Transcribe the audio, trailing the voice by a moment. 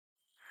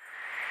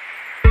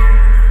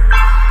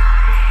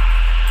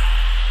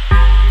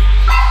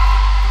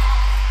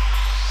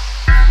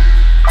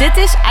Dit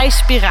is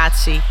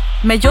IJspiratie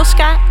met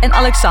Joska en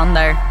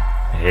Alexander.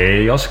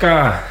 Hey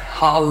Joska.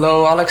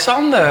 Hallo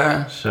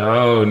Alexander.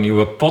 Zo,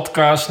 nieuwe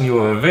podcast,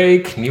 nieuwe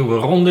week, nieuwe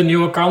ronde,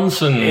 nieuwe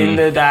kansen.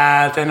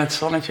 Inderdaad, en het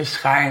zonnetje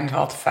schijnt,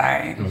 wat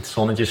fijn. Het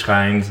zonnetje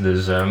schijnt,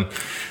 dus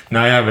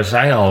we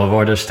zeiden al, we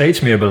worden steeds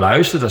meer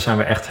beluisterd. Daar zijn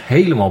we echt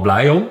helemaal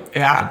blij om.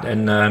 Ja.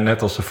 En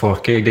net als de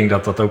vorige keer, ik denk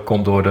dat dat ook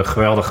komt door de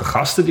geweldige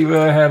gasten die we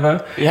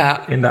hebben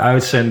in de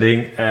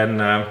uitzending.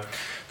 En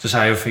toen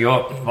zeiden we van,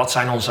 joh, wat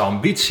zijn onze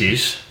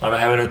ambities? Maar we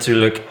hebben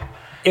natuurlijk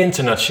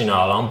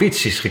internationale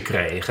ambities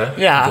gekregen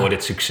door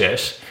dit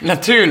succes.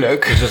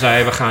 Natuurlijk. Dus we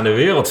zeiden, we gaan de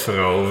wereld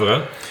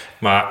veroveren.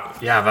 Maar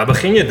ja, waar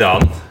begin je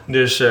dan?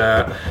 Dus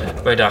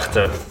wij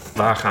dachten,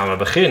 waar gaan we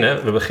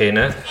beginnen? We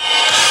beginnen...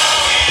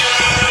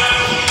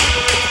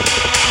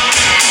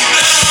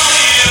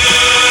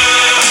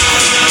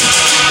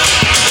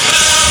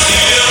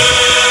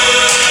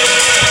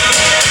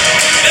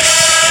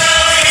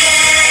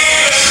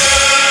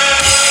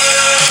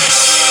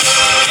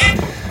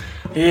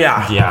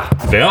 Ja,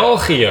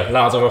 België.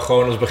 Laten we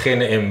gewoon eens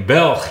beginnen in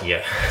België.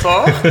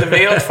 Toch? De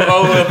wereld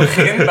veroveren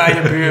begint bij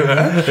je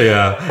buren.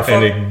 Ja,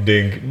 en ik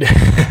denk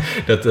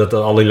dat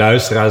al die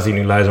luisteraars die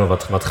nu luisteren,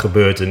 wat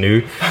gebeurt er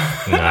nu?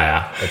 Nou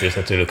ja, het is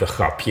natuurlijk een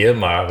grapje,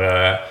 maar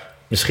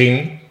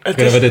misschien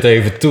kunnen we dit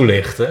even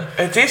toelichten.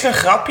 Het is een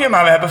grapje,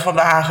 maar we hebben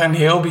vandaag een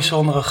heel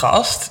bijzondere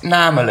gast.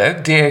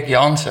 Namelijk Dirk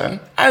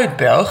Jansen uit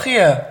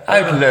België,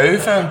 uit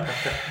Leuven.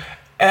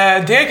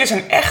 Dirk is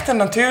een echte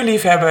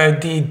natuurliefhebber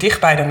die dicht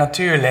bij de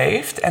natuur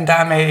leeft en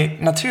daarmee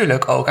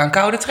natuurlijk ook aan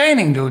koude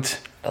training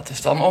doet. Dat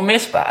is dan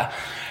onmisbaar.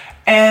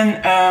 En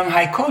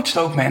hij coacht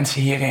ook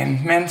mensen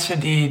hierin. Mensen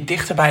die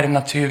dichter bij de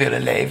natuur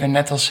willen leven,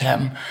 net als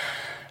hem.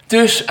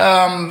 Dus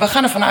we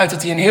gaan ervan uit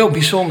dat hij een heel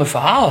bijzonder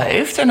verhaal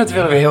heeft en dat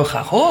willen we heel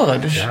graag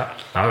horen. Dus... Ja,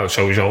 nou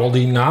sowieso al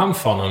die naam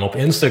van hem op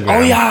Instagram.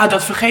 Oh ja,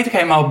 dat vergeet ik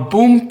helemaal.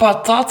 Boom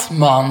Patat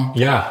Man.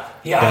 Ja.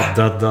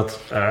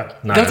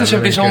 Dat is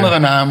een bijzondere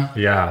naam.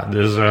 Ja,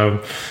 dus...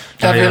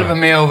 daar willen we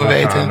meer over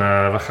weten.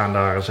 We gaan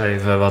daar eens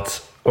even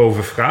wat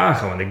over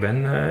vragen. Want ik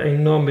ben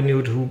enorm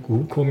benieuwd,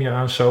 hoe kom je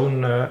aan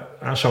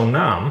zo'n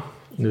naam?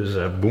 Dus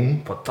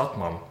Boom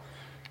Patatman.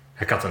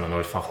 Ik had er nog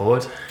nooit van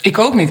gehoord. Ik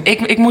ook niet.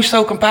 Ik moest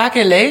ook een paar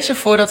keer lezen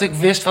voordat ik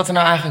wist wat er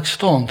nou eigenlijk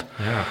stond.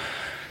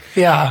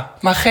 Ja,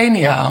 maar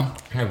geniaal.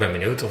 Ik ben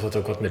benieuwd of het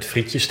ook wat met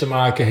frietjes te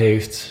maken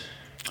heeft.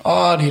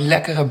 Oh, die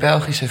lekkere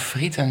Belgische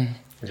frieten.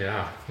 Ja,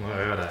 maar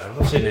daar hebben we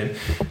wel zin in.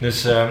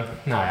 Dus we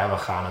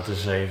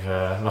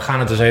gaan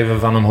het eens even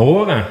van hem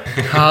horen.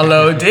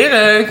 Hallo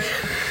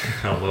Dirk.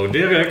 Hallo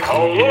Dirk.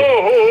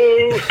 Hallo.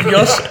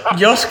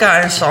 Joska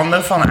en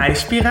Sander van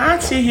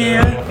IJspiratie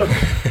hier.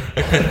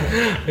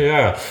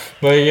 Ja,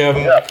 maar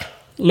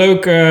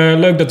leuk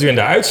dat u in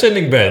de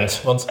uitzending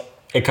bent. Want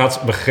ik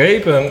had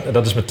begrepen,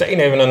 dat is meteen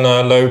even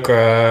een leuk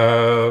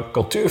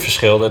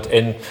cultuurverschil. Dat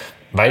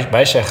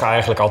wij zeggen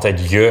eigenlijk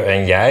altijd je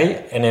en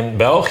jij. En in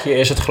België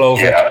is het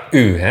geloof ik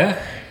u, hè?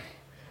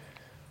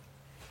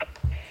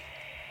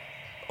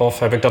 Of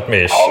heb ik dat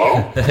mis?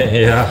 Hallo?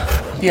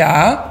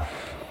 Ja,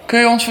 kun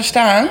je ons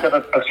verstaan? Dat is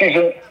precies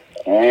de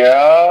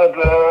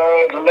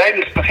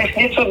lijn is precies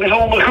niet zo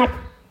bijzonder goed.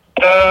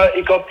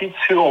 Ik had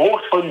iets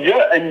gehoord van je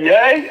en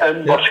jij.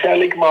 En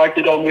waarschijnlijk maak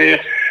je dan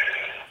weer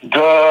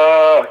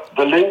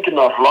de link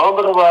naar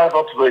Vlaanderen waar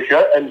dat we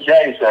je en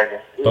jij zeggen.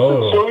 Is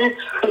het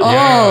zoiets?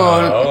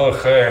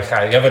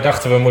 Ja, we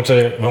dachten we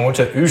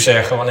moeten u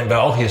zeggen, want in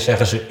België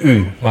zeggen ze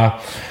u. Maar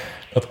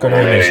dat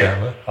kunnen we niet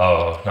zeggen.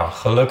 Oh, nou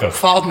gelukkig.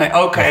 Valt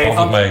mee, oké.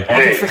 Want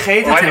ik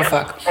vergeet het heel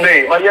vaak.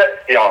 Nee, maar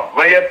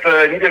je hebt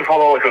in ieder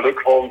geval al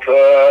geluk. Want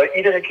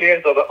iedere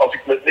keer als ik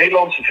met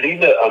Nederlandse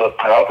vrienden aan het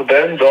praten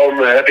ben,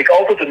 dan heb ik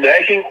altijd de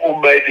neiging om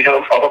mij te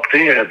gaan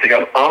adapteren, te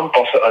gaan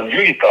aanpassen aan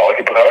jullie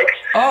taalgebruik.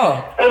 Oh.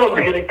 En dan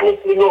begin ik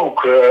plotseling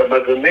ook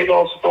met een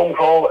Nederlandse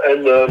tongval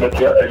en met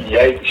je en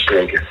jij te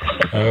spreken.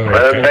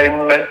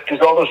 Het is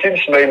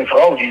alleszins mijn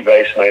vrouw die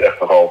wijst mij echt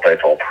nog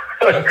altijd op.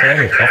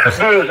 Oké, grappig.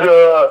 Dus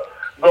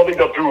dat ik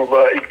dat doe,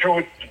 maar ik doe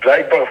het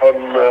blijkbaar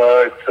van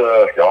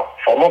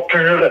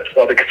nature,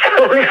 dat ik het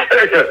zo moet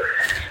zeggen.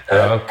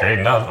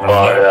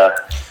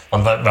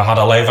 Want we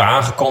hadden al even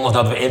aangekondigd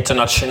dat we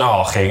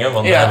internationaal gingen.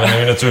 Want we hebben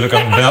nu natuurlijk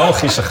een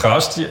Belgische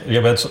gast.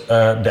 Je bent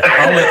de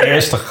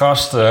allereerste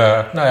gast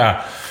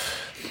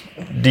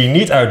die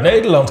niet uit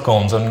Nederland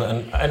komt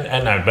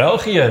en uit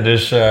België.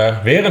 Dus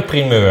weer een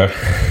primeur.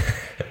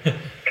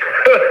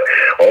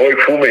 Oh, ik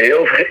voel me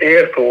heel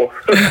vereerd hoor.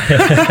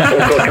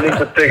 Ook al klinkt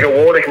het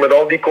tegenwoordig met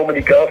al die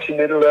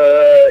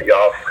communicatiemiddelen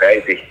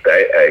vrij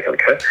dichtbij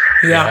eigenlijk. Hè?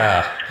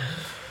 Ja.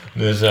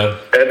 Dus, en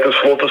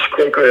tenslotte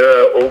spreken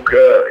we ook,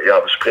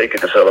 we spreken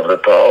dezelfde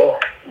taal.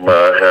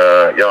 Maar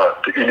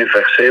de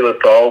universele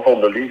taal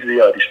van de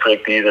liefde, die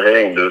spreekt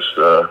iedereen. Dus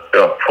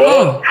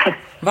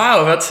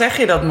Wauw, wat zeg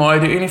je dat mooi.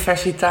 De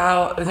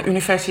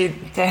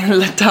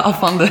universele taal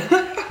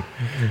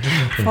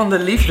van de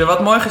liefde. Wat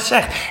mooi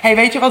gezegd. Hey,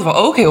 weet je wat we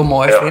ook heel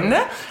mooi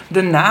vinden?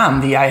 De naam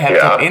die jij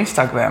hebt op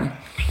Instagram.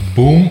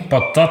 Boom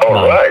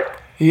Patatman. Alright.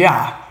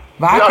 Ja,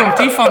 Waar komt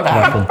die vandaan?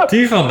 Waar komt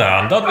die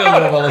vandaan? Dat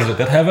willen we wel eens.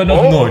 Dat hebben we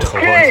nog nooit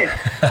gehoord.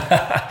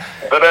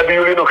 Dat hebben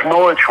jullie nog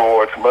nooit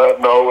gehoord. Maar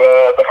nou,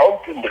 er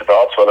hangt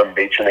inderdaad wel een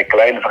beetje een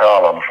klein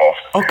verhaal aan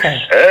vast.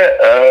 Oké.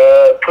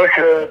 Terug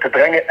te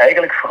brengen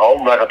eigenlijk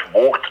vooral naar het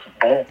woord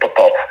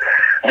boempatat.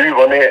 Nu,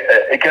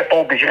 ik heb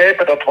al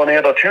begrepen dat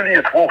wanneer dat jullie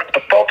het woord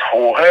patat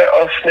horen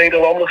als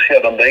Nederlanders, ja,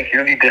 dan denken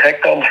jullie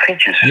direct aan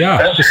frietjes. Ja,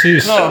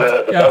 precies. Dat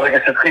is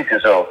het frietje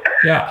zo.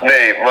 Ja.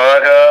 Nee,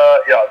 maar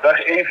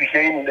daar even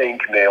geen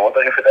link mee, want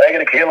daar heeft het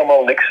eigenlijk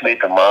helemaal niks mee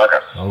te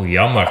maken. Oh,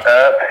 jammer.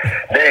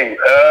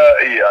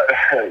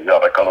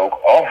 Dat kan ook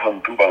af en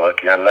toe wel een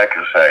keer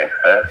lekker zijn.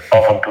 Hè?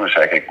 Af en toe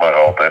zeg ik maar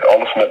altijd.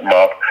 Alles met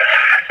maat.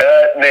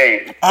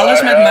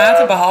 Alles met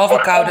mate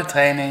behalve koude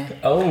training.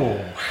 Oh.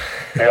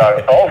 Ja,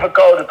 behalve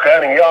koude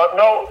training. Ja,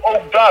 nou,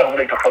 ook daar wil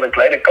ik toch wel een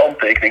kleine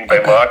kanttekening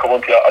bij maken.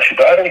 Want ja, als je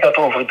daarin gaat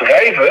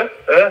overdrijven,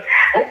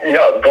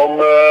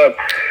 dan...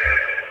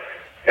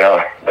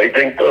 ik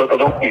denk dat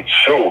dat ook niet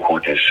zo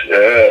goed is.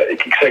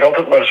 Ik zeg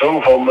altijd maar zo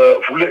van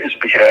voelen is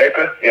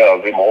begrijpen. Ja,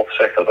 Wim Hof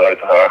zegt dat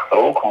uiteraard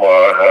ook.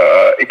 Maar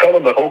ik kan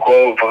hem daar ook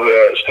wel voor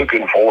een stuk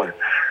in volgen.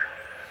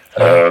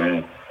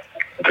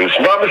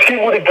 Maar misschien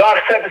moet ik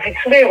daar zelfs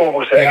iets meer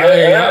over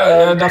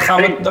zeggen. Daar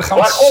gaan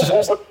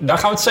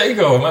we het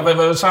zeker over. Maar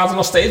we zaten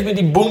nog steeds bij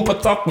die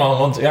boempatat, man.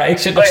 Want ja, ik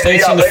zit nog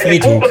steeds in de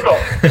friethoek.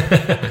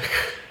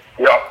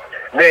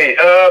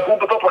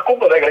 Boempatat, waar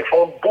komt dat eigenlijk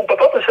van?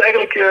 Boempatat is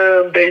eigenlijk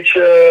een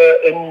beetje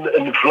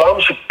een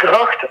Vlaamse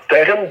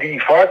krachtterm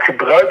die vaak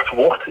gebruikt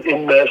wordt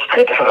in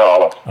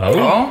stripverhalen.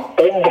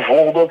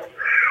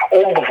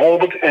 Om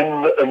bijvoorbeeld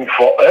in een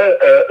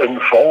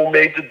val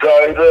mee te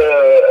duiden,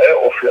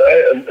 of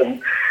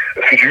een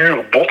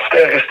figuur botst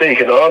ergens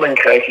tegenaan en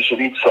krijg je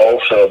zoiets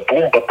als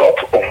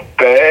boempatat of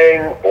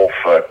bang of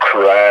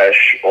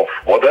crash of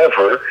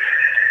whatever.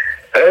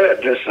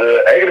 Dus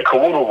eigenlijk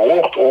gewoon een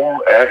woord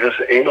om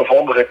ergens een of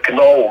andere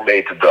knal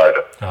mee te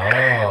duiden.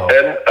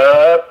 En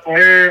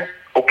nu,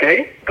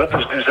 dat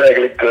is dus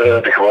eigenlijk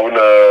de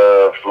gewone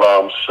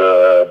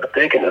Vlaamse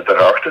betekenis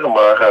daarachter.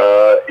 Maar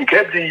ik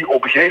heb die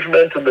op een gegeven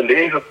moment in mijn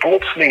leven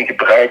plotseling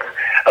gebruikt.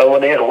 En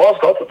wanneer was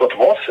dat? Dat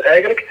was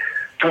eigenlijk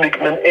toen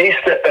ik mijn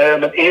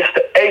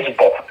eerste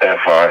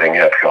ijsbadervaring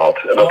heb gehad.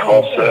 En dat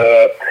was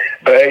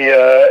bij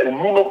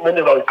niemand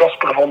minder dan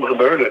Casper van der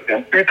Meulen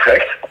in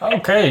Utrecht.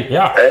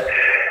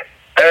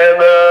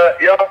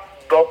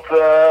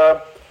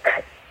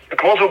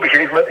 Ik was op een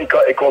gegeven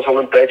moment, ik was al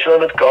een tijdje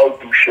aan het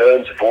koud douchen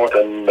enzovoort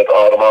en met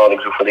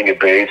ademhalingsoefeningen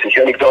bezig.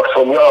 En ik dacht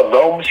van,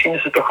 misschien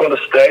is het toch wel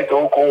eens tijd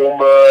ook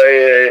om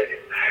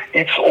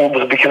iets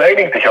onder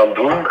begeleiding te gaan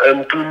doen.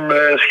 En toen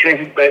schreef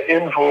ik mij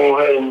in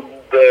voor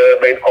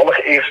mijn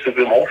allereerste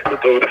Wim Hof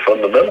methode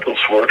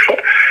Fundamentals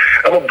workshop.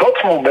 En op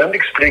dat moment,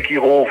 ik spreek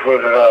hier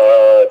over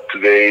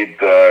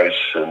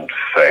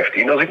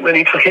 2015 als ik me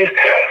niet vergis.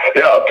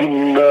 Ja,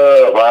 toen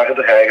waren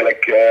er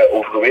eigenlijk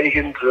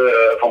overwegend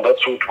van dat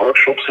soort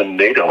workshops in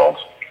Nederland.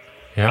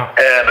 Ja.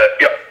 En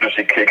dus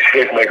ik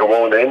schreef mij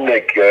gewoon in.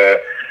 Ik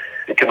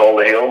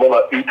knalde helemaal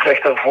naar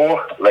Utrecht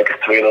daarvoor. Lekker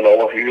 2,5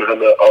 uur in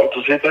de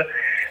auto zitten.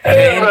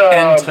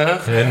 En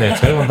terug.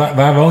 Want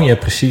waar woon je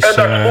precies?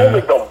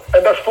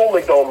 En daar stond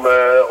ik dan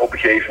op een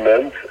gegeven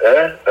moment,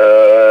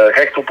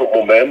 recht op het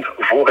moment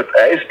voor het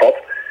ijsbad.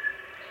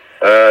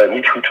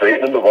 Niet goed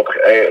wetende wat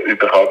er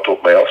überhaupt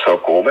op mij af zou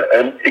komen.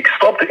 En ik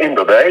stapte in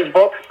dat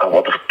ijsbad en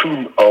wat er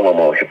toen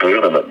allemaal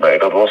gebeurde met mij,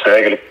 dat was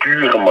eigenlijk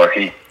pure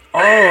magie.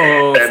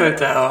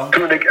 Vertel.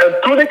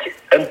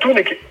 Toen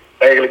ik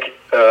eigenlijk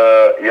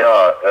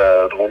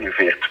er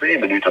ongeveer 2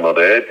 minuten had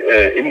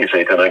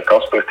ingezeten en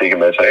Casper tegen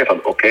mij zei van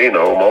oké,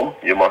 nou man,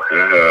 je mag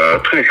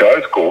er terug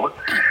uitkomen.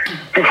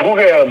 Toen vroeg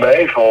hij aan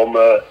mij van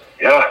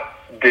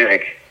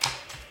Dirk,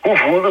 hoe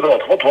voelde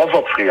dat? Wat was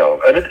dat voor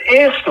jou? En het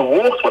eerste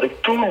woord wat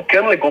ik toen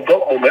kennelijk op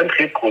dat moment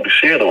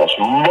reproduceerde was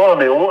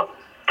man jongen,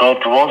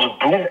 dat was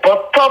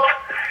boempatat.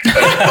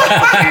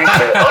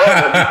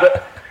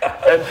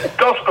 En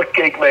Casper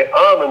keek mij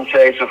aan en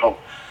zei ze van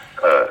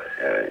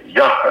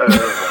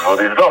wat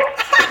is dat?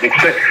 Ik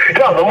zei,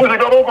 dan moest ik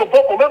dan ook op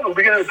dat moment nog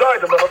beginnen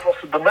duiden. Maar dat was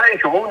bij mij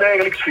gewoon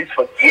eigenlijk zoiets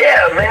van,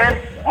 yeah man,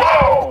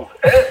 wow!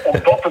 Om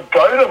dat te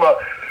duiden, maar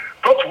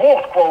dat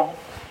woord kwam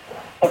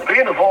op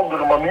een of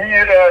andere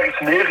manier ergens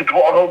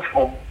neergedwarreld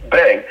van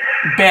bang.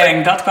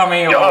 Bang, dat kwam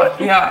in je op.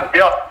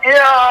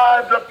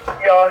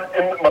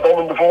 Maar dan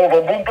in de vorm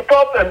van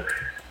boempatat. En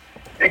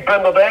ik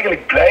ben dat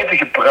eigenlijk blijven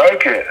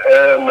gebruiken.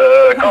 En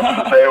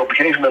Casper zei op een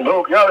gegeven moment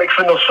ook, ik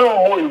vind dat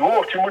zo'n mooi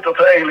woord. Je moet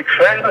dat eigenlijk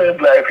verder in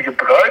blijven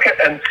gebruiken.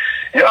 En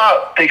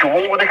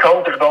tegenwoordig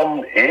hangt er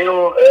dan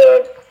heel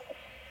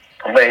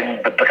mijn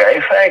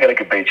bedrijf eigenlijk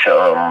een beetje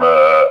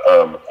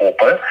aan op.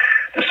 Hè.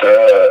 Dus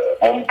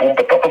want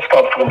boempatat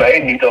staat voor mij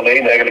niet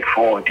alleen eigenlijk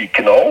voor die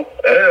knal,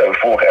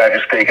 voor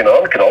ergens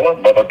tegenaan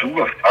knallen, maar dat doen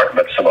we vaak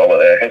met z'n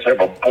allen ergens.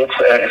 We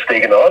botsen ergens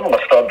tegenaan,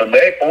 maar staat bij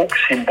mij ook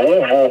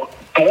symbool voor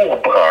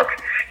doorbraak.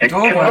 Je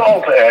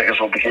knalt ergens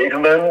op een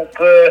gegeven moment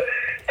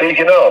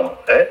tegenaan.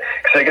 Hè?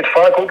 Ik zeg het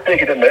vaak ook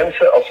tegen de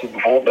mensen als ze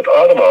bijvoorbeeld met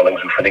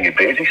ademhalingsoefeningen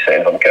bezig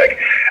zijn. Van kijk,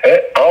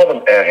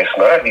 adem ergens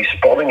naar, die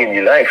spanning in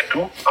je lijf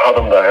toe,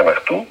 adem daar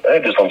naartoe.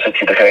 Dus dan zit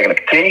je er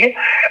eigenlijk tegen.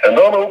 En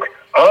dan ook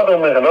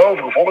adem er nou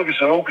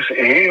vervolgens ook eens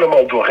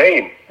helemaal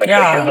doorheen. Dan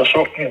krijg je een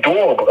soort die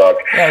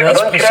doorbraak. Ja, dat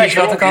is precies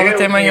wat ik altijd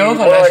in mijn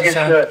yogalessen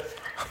zeg.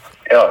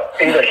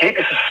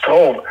 Energetische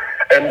stroom.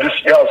 En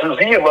dus ja, zo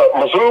zie je,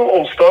 maar zo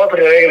ontstaat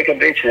er eigenlijk een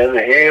beetje een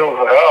heel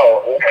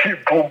verhaal op die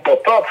boom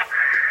patat.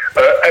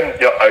 En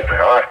ja,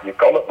 uiteraard, je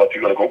kan het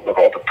natuurlijk ook nog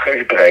altijd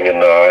terugbrengen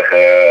naar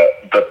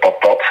de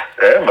patat.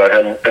 Hè? Maar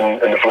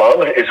in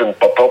Vlaanderen is een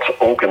patat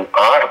ook een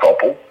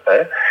aardappel. Hè?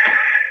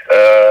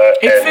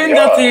 Ik vind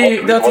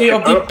dat hij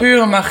op die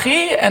pure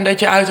magie en dat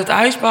je uit het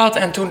ijsbad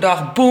en toen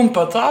dacht boem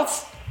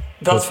patat,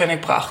 dat vind ik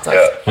prachtig.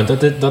 Ja.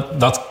 Want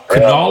dat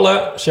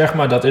knallen, zeg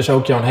maar, dat is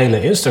ook jouw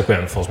hele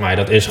Instagram volgens mij.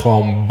 Dat is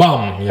gewoon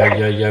bam.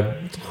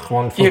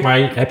 Volgens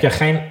mij heb je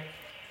geen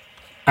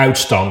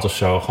uitstand of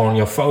zo. Gewoon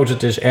jouw foto,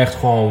 het is echt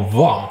gewoon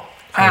wam.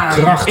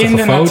 Krachtige in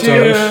de foto's.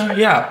 Natuur,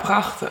 ja,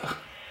 prachtig.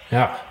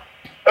 Ja.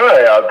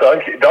 Ja,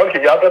 dank je.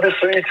 Ja, dat is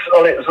zoiets.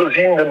 Zo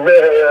zien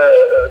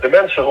de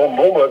mensen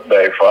rondom het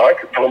mij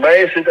vaak. Voor mij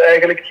is het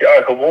eigenlijk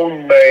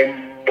gewoon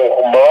mijn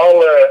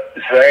normale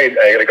zijn,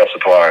 eigenlijk als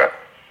het ware.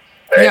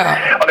 Ja.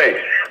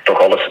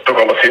 Toch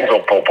alleszins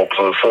op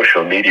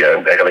social media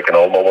en dergelijke en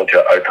allemaal. Want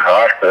ja,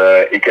 uiteraard,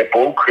 ik heb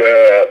ook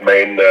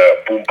mijn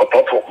boom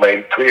patat op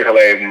mijn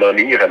tweeërlei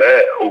manieren. Hè.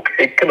 Ook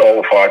ik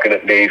knal vaak in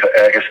het leven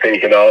ergens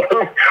tegenaan.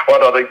 Waar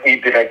dat ik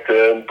niet direct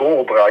een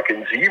doorbraak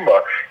in zie.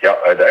 Maar ja,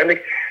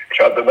 uiteindelijk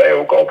gaat bij mij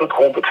ook altijd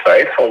rond het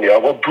feit van,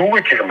 ja, wat doe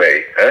ik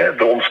ermee? Hè?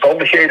 De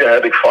omstandigheden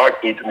heb ik vaak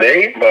niet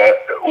mee, maar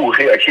hoe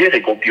reageer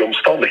ik op die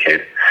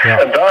omstandigheden? Ja.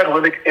 En daar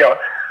wil ik, ja...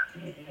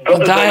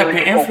 Want daar heb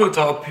je invloed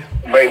op.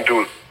 Mijn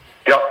doel.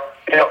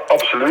 Ja,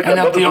 absoluut. En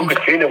dat is ook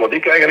hetgene wat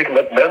ik eigenlijk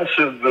met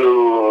mensen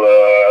wil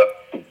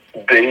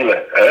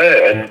delen. Hè?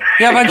 En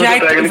ja,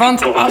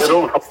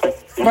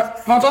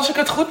 want als ik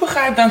het goed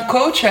begrijp, dan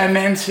coach jij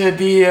mensen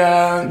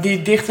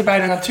die dichter bij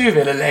de natuur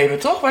willen leven,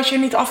 toch? Was je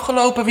niet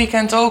afgelopen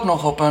weekend ook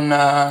nog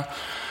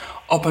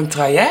op een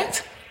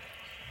traject?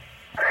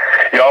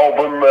 Ja, op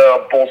een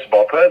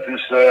bosbad. Hè?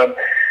 Dus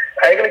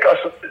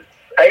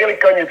eigenlijk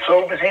kan je het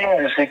zo bezien.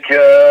 Dus ik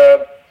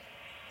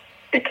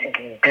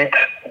bied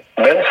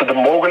mensen de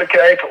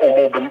mogelijkheid om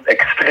op een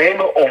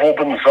extreme of op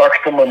een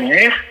zachte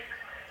manier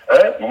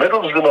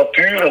middels de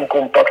natuur in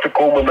contact te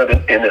komen met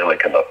een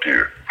innerlijke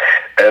natuur.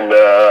 En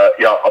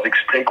als ik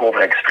spreek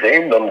over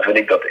extreem, dan vind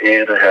ik dat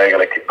eerder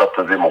eigenlijk dat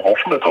de Wim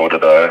Hof methode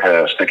daar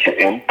een stukje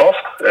in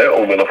past.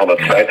 Omwille van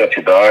het feit dat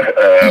je daar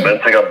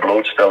mensen gaat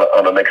blootstellen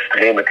aan een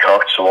extreme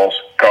kracht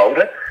zoals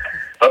koude.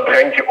 Dat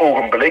brengt je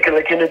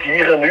ogenblikkelijk in het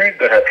hier en nu.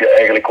 Daar heb je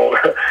eigenlijk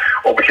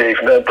op een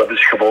gegeven moment, dat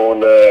is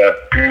gewoon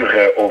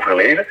puur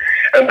overleven.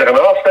 En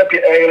daarnaast heb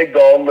je eigenlijk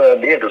dan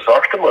meer de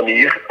zachte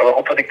manier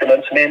waarop dat ik de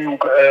mensen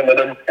met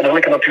een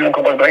innerlijke natuur in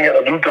contact breng. En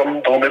dat doe ik dan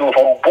door middel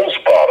van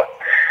bosbaden.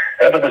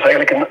 Dat is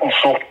eigenlijk een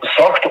soort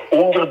zachte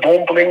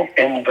onderdompeling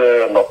in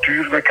de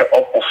natuurlijke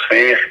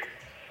atmosfeer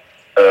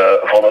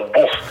van het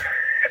bos.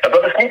 En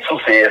dat is niet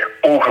zozeer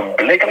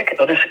ogenblikkelijk,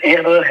 dat is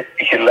eerder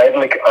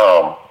geleidelijk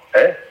aan.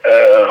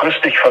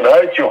 Rustig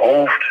vanuit je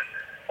hoofd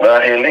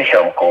naar je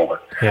lichaam komen.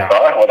 Ja.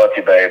 Daar waar dat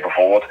je bij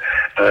bijvoorbeeld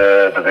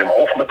de Wim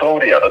Hof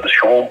methode, ja, dat is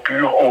gewoon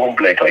puur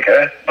ogenblikkelijk.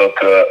 Hè?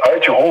 Dat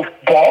uit je hoofd,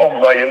 bam,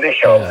 naar je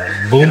lichaam.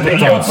 Boom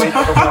patat.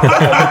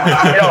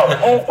 Ja,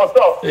 boom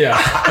patat. Ja.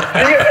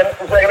 Zie je, en het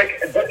is eigenlijk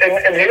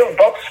in heel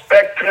dat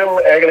spectrum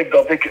eigenlijk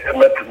dat ik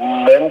met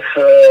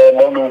mensen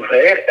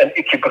manoeuvreer. En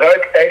ik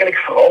gebruik eigenlijk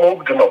vooral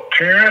ook de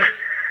natuur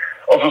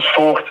als een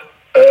soort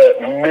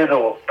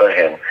middel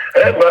daarin.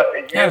 Maar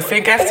ja, dat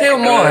vind ik echt heel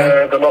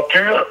mooi.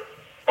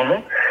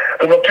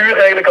 De natuur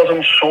eigenlijk als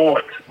een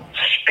soort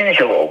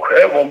spiegel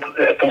ook. Want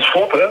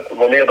tenslotte,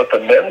 wanneer dat de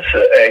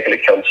mensen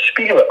eigenlijk gaan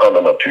spiegelen aan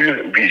de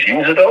natuur, wie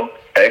zien ze dan?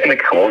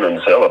 Eigenlijk gewoon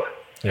hunzelf.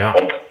 Ja.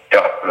 Want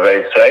ja,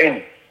 wij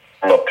zijn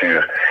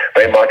natuur.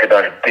 Wij maken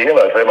daar deel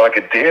uit. Wij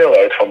maken deel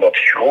uit van dat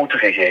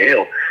grotere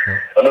geheel. Ja.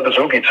 En dat is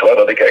ook iets waar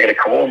dat ik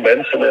eigenlijk gewoon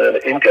mensen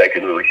een inkijk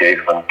in wil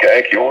geven. Van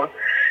kijk jongen,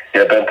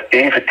 jij bent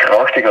even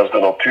krachtig als de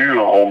natuur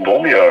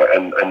rondom je.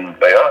 En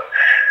nou ja,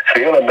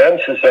 vele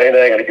mensen zijn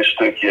eigenlijk een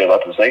stukje,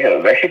 laten we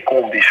zeggen,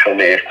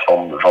 weggeconditioneerd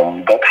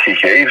van dat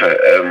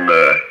gegeven. En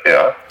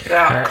ja,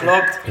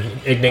 klopt.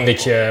 Ik denk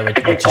dat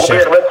wat je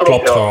zegt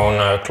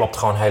klopt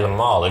gewoon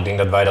helemaal. Ik denk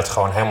dat wij dat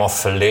gewoon helemaal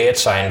verleerd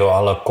zijn door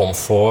alle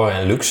comfort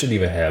en luxe die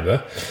we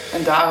hebben.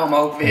 En daarom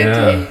ook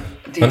weer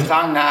die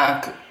drang naar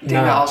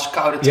dingen als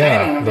koude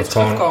trainingen weer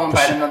terugkomen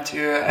bij de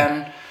natuur.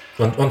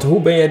 Want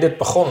hoe ben jij dit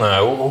begonnen?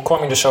 Hoe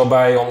kwam je er zo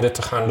bij om dit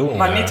te gaan doen?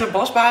 Maar niet de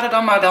bosbaden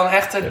dan, maar dan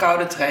echt de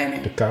koude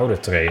training. De koude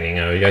training.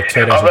 Jij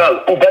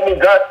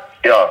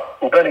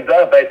hoe ben ik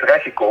daarbij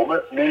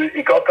terechtgekomen? Nu,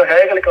 ik had er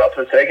eigenlijk,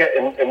 laten we zeggen,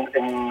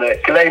 een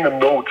kleine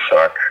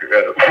noodzaak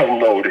voor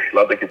nodig,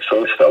 laat ik het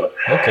zo stellen.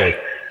 Oké.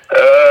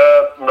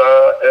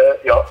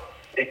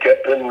 Ik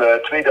heb in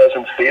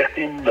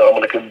 2014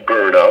 namelijk een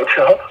burn-out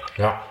gehad.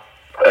 Ja.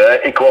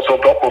 Ik was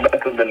op dat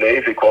moment in mijn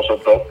leven,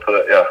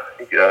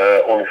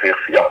 ongeveer,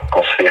 ik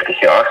was 40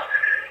 jaar.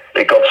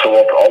 Ik had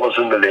zowat alles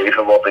in mijn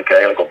leven wat ik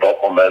eigenlijk op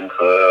dat moment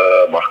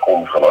maar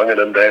kon verlangen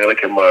en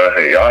dergelijke. Maar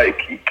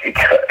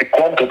ik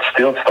kwam tot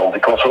stilstand.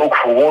 Ik was ook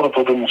verworden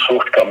tot een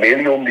soort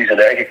chameleon die zijn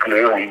eigen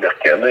kleur niet meer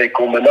kende. Ik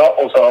kon me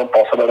naadloos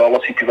aanpassen aan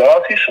alle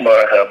situaties,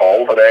 maar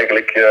behalve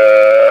eigenlijk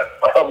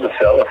aan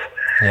mezelf.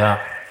 Ja.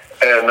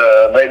 En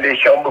mijn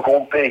lichaam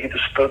begon tegen te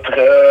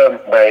stutteren.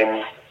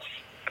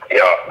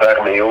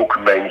 Daarmee ook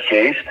mijn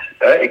geest.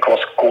 Ik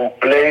was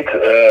compleet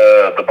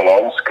de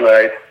balans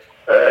kwijt.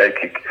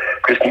 Ik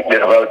wist niet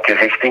meer welke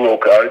richting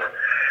ook uit.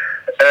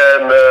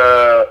 En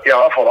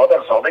voilà,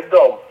 daar zat ik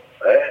dan.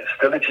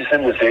 Stilletjes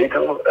in de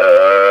zetel.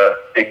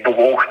 Ik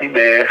bewoog niet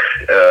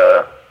meer.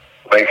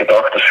 Mijn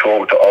gedachten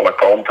schoten alle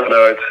kanten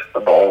uit.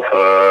 Behalve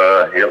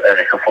heel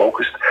erg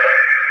gefocust.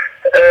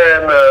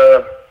 En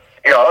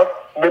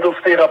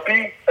middels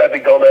therapie heb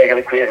ik dan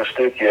eigenlijk weer een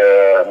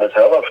stukje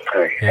mezelf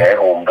terug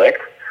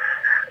herontdekt.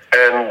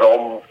 En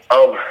dan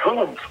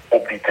aanvullend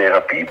op die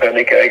therapie ben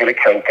ik eigenlijk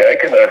gaan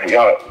kijken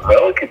naar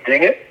welke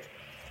dingen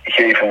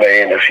geven mij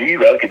energie,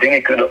 welke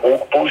dingen kunnen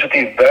ook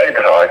positief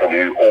bijdragen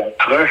nu om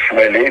terug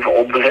mijn leven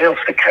op de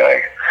rails te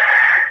krijgen.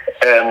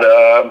 En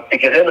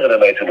ik herinnerde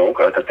mij toen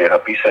ook uit de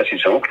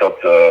therapiesessies ook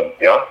dat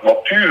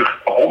natuur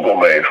rondom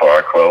mij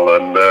vaak wel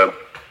een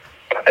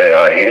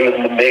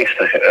helende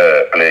meester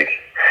bleek.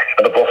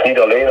 En dat was niet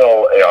alleen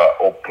al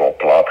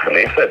op latere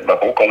leeftijd,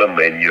 maar ook al in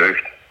mijn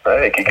jeugd.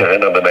 Ik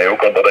herinnerde mij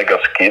ook dat ik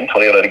als kind,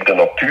 wanneer ik de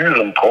natuur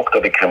introk,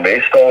 dat ik er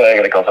meestal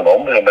eigenlijk als een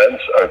andere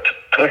mens uit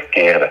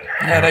terugkeerde.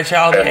 Ja, dat je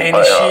al die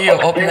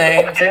energie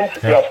opneemt. Als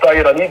kind sta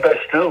je daar niet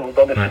bij stil.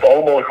 Dan is het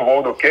allemaal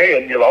gewoon oké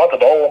en je laat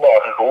het allemaal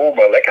gewoon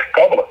maar lekker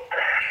kabbelen.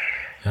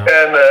 Ja.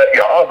 En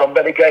dan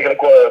ben ik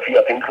eigenlijk via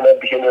het internet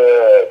beginnen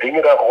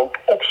dingen daar rond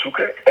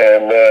opzoeken.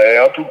 En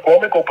toen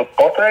kwam ik op het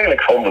pad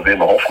eigenlijk van de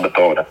Wim Hof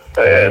methode.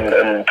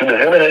 En toen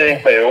herinnerde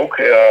ik mij ook,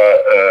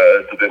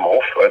 de Wim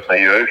Hof uit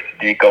mijn jeugd,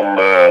 die kan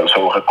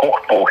zo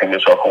recordpogingen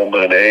zag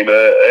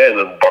ondernemen en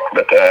een bak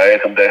met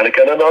ijs en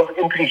dergelijke. En dat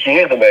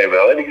intrigeerde mij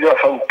wel. En ik dacht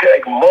van,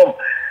 kijk man,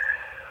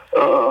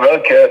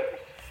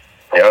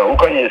 hoe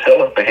kan je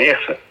jezelf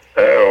beheersen?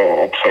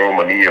 Op zo'n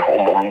manier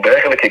om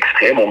dergelijke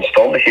extreme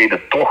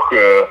omstandigheden toch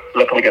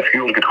letterlijk en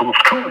figuurlijk het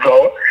hoofd toe te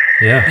houden.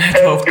 Ja.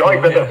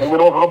 Ik ben daar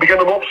over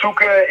beginnen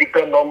opzoeken. Ik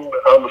ben dan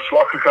aan de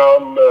slag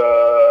gegaan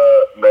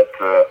met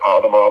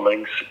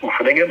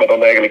ademhalingsoefeningen, maar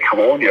dan eigenlijk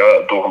gewoon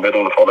door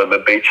middel van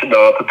een beetje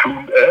na te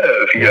doen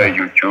via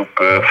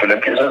YouTube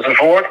filmpjes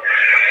enzovoort.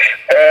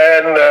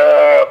 En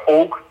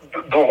ook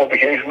door op een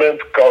gegeven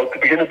moment koud te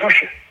beginnen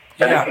douchen.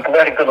 En ik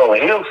merkte dan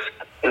heel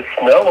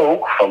snel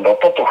ook van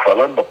dat toch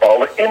wel een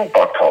bepaalde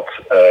impact had.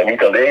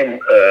 Niet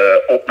alleen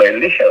op mijn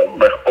lichaam,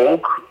 maar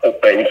ook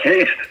op mijn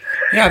geest.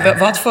 Ja,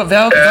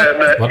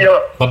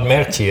 wat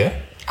merk je?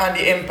 Aan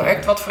die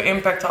impact, wat voor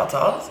impact had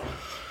dat?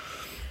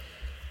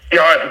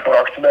 Ja, het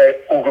bracht mij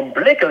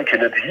ogenblikkelijk in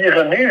het hier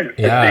en nu.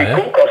 Het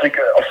deed ook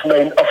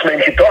als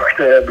mijn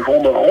gedachten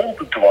begonnen rond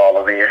te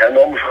dwalen weer. En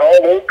dan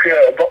vooral ook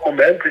op dat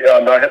moment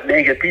naar het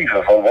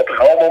negatieve, van wat er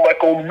allemaal maar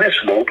kon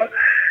mislopen.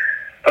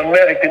 Dan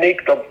merkte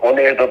ik dat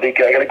wanneer dat ik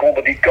eigenlijk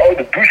onder die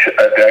koude douche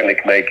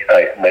uiteindelijk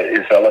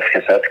mijzelf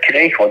gezet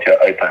kreeg, want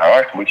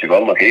uiteraard moet je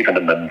wel nog even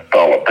een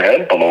mentale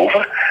drempel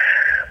over.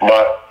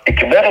 Maar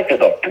ik merkte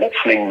dat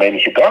plotseling mijn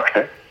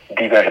gedachten,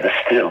 die werden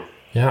stil.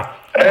 Ja.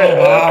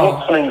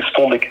 Plotseling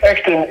stond ik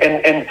echt in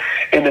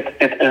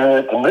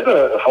het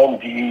midden van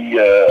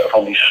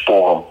die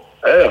storm.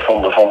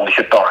 Van de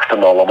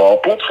gedachten allemaal.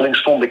 Plotseling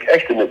stond ik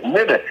echt in het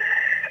midden.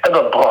 En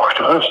dat bracht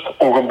rust,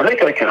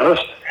 ogenblikkelijke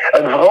rust.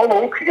 En vooral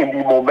ook in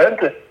die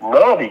momenten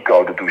na die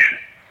koude douche.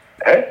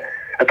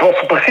 Het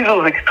was precies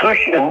alsof ik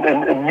terug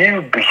een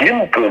nieuw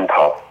beginpunt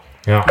had.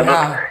 Ja. En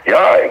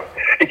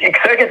ik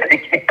zeg het,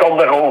 ik kan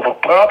daarover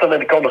praten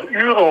en ik kan er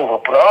uren over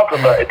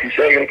praten, maar het is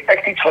eigenlijk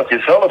echt iets wat je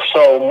zelf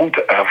zou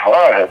moeten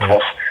ervaren. Het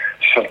was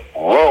zo,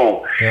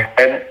 wow. Ja.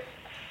 En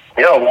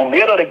hoe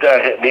meer dat ik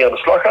daar mee aan de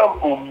slag ga,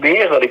 hoe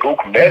meer dat ik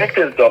ook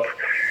merkte dat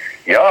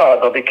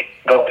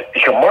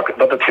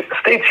het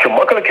steeds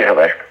gemakkelijker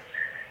werd.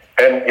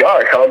 En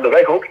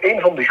gaandeweg ook een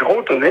van de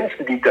grote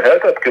winsten die ik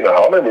eruit heb kunnen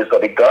halen, is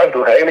dat ik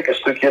daardoor eigenlijk een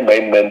stukje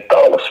mijn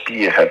mentale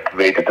spier heb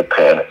weten te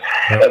trainen.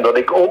 Ja. En dat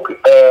ik ook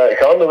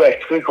gaandeweg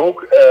terug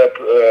ook heb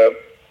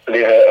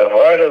leren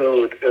ervaren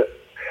hoe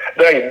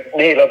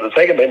laten we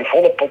zeggen, mijn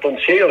volle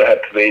potentieel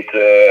heb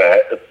weten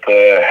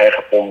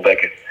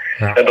herontdekken.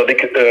 Ja. En dat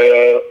ik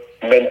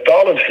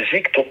mentaal en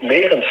fysiek tot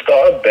meer in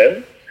staat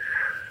ben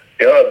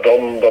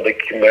dan dat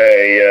ik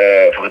mij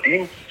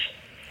verdien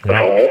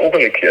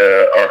mogelijk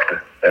achte.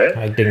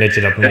 Ik denk dat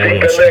je dat mooi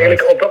omschrijft.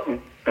 Eigenlijk op dat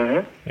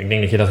Ik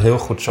denk dat je dat heel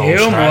goed zo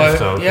heel omschrijft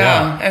mooi. ook.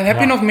 Ja. En heb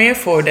je nog meer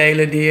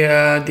voordelen die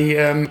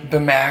je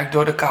bemerkt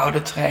door de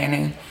koude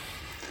training?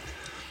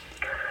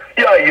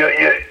 Ja,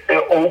 je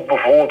ook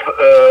bijvoorbeeld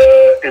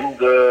in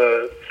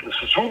de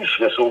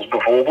seizoenswissels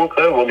bijvoorbeeld,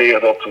 wanneer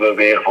dat we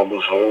weer van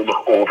de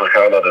zomer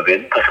overgaan naar de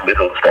winter,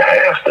 middels de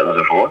herfst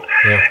enzovoort.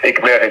 Ja.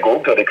 Ik merk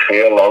ook dat ik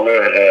veel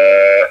langer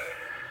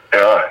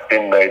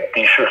in mijn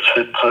t-shirt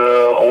zit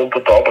rond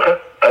te dabberen.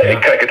 Ik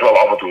kijk het wel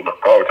af en toe naar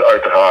buiten,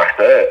 uiteraard.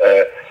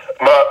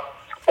 Maar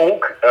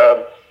ook,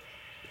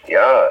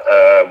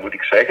 moet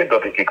ik zeggen,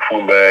 dat ik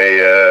voel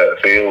mij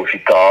veel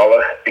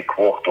vitaler. Ik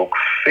word ook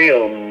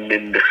veel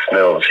minder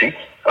snel ziek.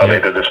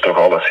 Alleen dat is toch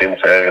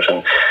alleszins ergens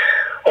een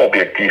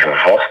objectieve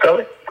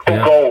vaststelling.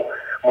 Ook al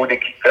moet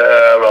ik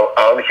wel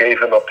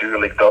aangeven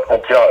natuurlijk dat...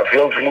 Want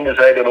veel vrienden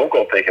zeiden ook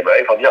al tegen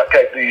mij van... Ja,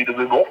 kijk, nu je de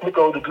Wim Hof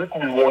methode doet,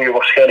 nu word je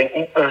waarschijnlijk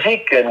niet meer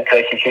ziek en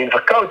krijg je geen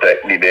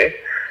verkoudheid meer mee.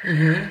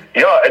 Mm-hmm.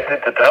 Ja,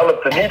 het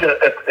helpt er niet,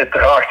 het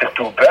draagt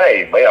ertoe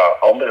bij. Maar ja,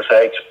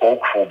 anderzijds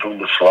ook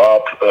voldoende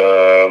slaap.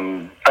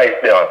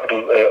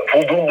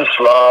 Voldoende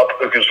slaap,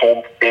 een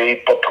gezond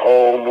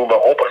eetpatroon, noem maar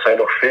op. Er zijn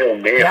nog veel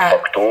meer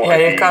factoren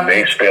die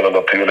meespelen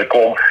natuurlijk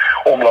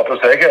om laten we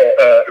zeggen,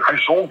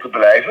 gezond te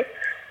blijven.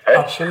 Hè?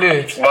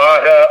 Absoluut.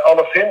 Maar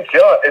alleszins,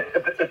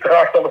 het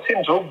draagt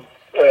alleszins ook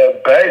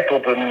bij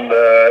tot een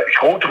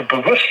groter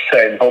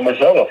bewustzijn van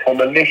mezelf, van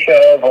mijn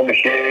lichaam, van mijn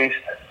geest.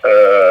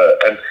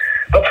 En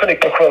dat vind ik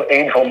toch wel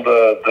een van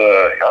de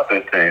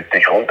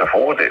grote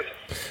voordelen.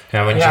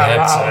 Ja, want je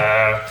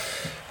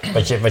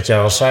hebt, wat jij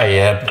al zei,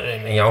 je hebt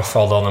in jouw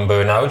geval dan een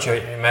burn-out.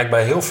 Je merkt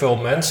bij heel veel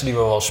mensen die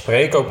we wel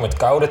spreken, ook met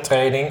koude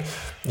training,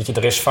 dat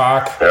er is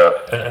vaak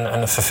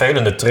een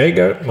vervelende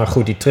trigger. Maar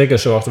goed, die trigger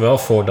zorgt er wel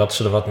voor dat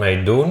ze er wat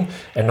mee doen.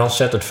 En dan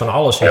zet het van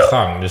alles in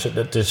gang. Dus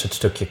het is het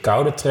stukje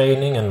koude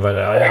training. En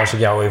als ik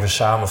jou even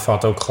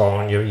samenvat, ook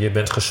gewoon, je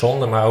bent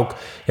gezonder, maar ook, je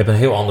hebt een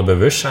heel ander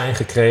bewustzijn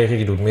gekregen.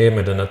 Je doet meer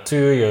met de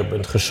natuur, je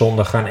bent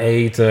gezonder gaan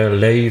eten,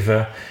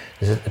 leven.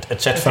 Dus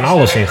het zet van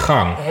alles in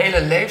gang. De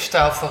hele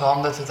leefstijl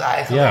verandert het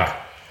eigenlijk.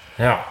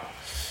 Ja.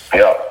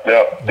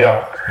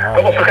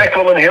 Dat was toch echt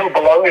wel een heel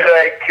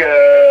belangrijk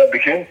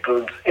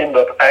beginpunt in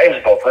dat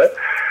ijsbad, hè?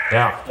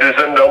 Ja. Dus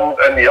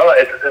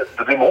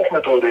de Wim Hof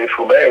methode heeft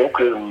voor mij ook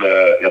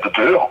de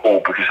deur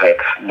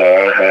opengezet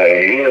naar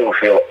heel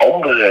veel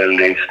andere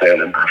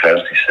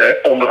leefstijlinterventies.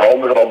 Onder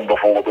andere dan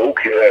bijvoorbeeld ook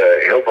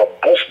heel wat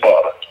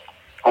bosbaden.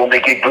 Want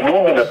ik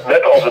benoemde het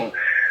net als een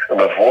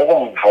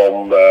vorm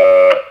van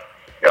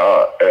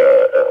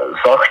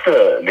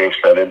zachte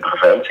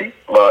leefstijlinterventie.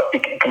 Maar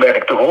ik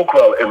merk toch ook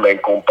wel in mijn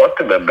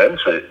contacten met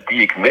mensen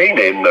die ik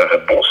meeneem naar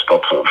het bos,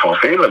 dat voor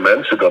vele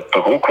mensen dat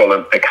toch ook wel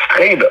een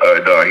extreme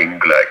uitdaging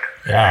blijkt.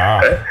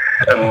 Ja.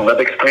 En met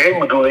extreem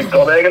bedoel ik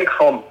dan eigenlijk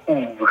van,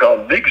 we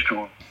gaan niks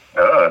doen.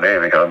 Ja, nee,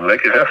 we gaan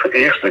lekker even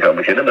eerst, we gaan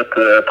beginnen met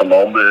te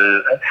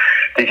landen,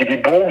 tegen die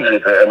boom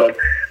zitten. En dan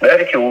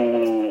merk je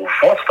hoe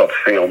vast dat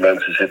veel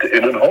mensen zitten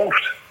in hun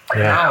hoofd.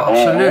 Ja,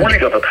 hoe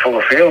moeilijk dat het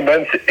voor veel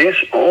mensen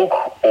is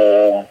ook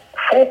om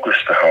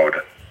focus te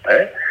houden.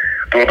 Hè?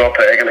 Doordat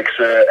eigenlijk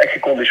ze echt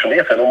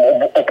geconditioneerd zijn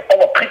om op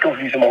alle prikkels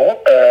die ze maar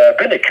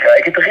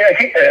binnenkrijgen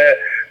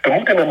te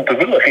moeten en te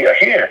willen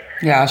reageren.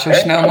 Ja, zo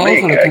snel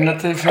mogelijk. En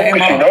dat is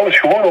focus je nou eens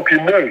gewoon op je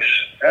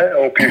neus,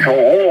 op je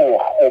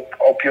gehoor,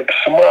 op je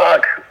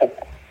smaak,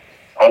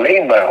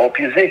 alleen maar op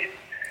je zicht.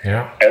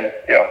 Ja. En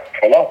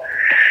voilà.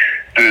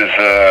 Dus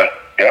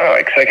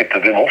ik zeg het, de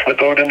Wim Hof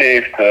methode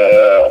heeft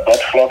op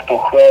dat vlak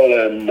toch wel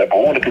een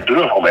behoorlijke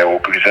deur voor mij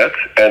opengezet.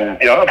 En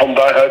van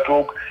daaruit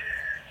ook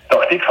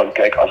dacht ik van,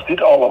 kijk, als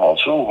dit allemaal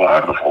zo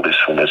waardevol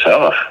is voor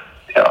mezelf,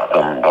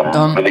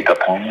 dan wil ik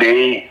dat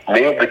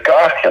mee op de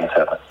kaart gaan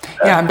zetten.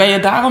 Ja, ben je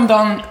daarom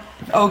dan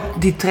ook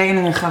die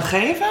trainingen gaan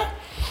geven?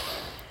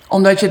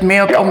 Omdat je het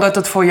meer omdat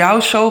het voor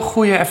jou zo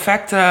goede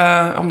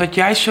effecten, omdat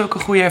jij zulke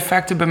goede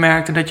effecten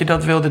bemerkte dat je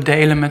dat wilde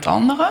delen met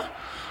anderen?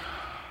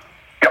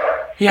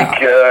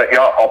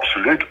 Ja,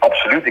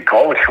 absoluut. Ik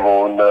wou het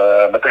gewoon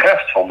met de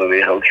rest van de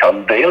wereld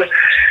gaan delen.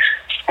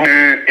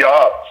 Nu,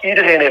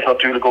 iedereen heeft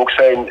natuurlijk ook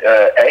zijn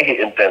eigen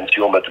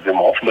intentie om met de Wim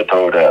Hof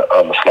methode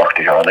aan de slag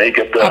te gaan. Ik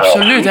heb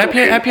absoluut.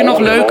 Heb je nog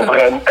leuke...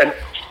 En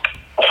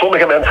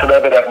sommige mensen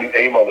hebben daar nu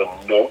eenmaal een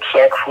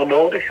noodzaak voor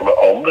nodig. Maar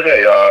anderen,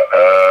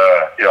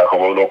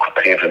 gewoon ook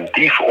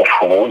preventief of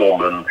gewoon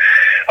om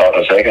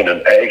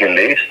een eigen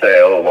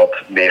leefstijl wat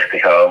meer te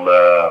gaan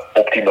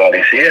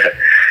optimaliseren.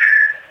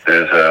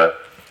 Dus...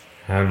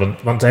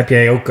 want heb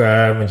jij ook,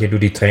 want je doet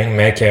die training,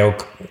 merk jij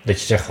ook dat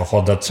je zegt van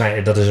god,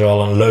 dat is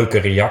wel een leuke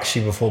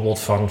reactie bijvoorbeeld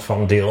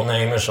van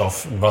deelnemers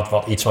of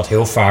iets wat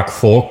heel vaak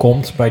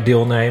voorkomt bij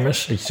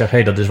deelnemers? Dat je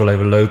zegt, dat is wel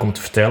even leuk om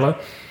te vertellen.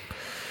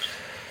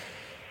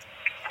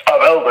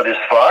 Wel, dat is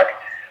vaak.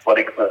 Wat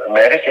ik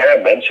merk,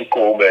 mensen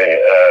komen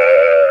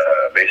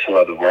meestal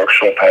naar de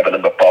workshop, hebben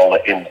een bepaalde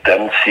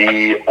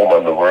intentie om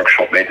aan de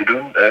workshop mee te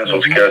doen.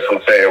 Zoals ik juist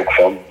al zei, ook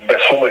van, bij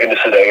sommigen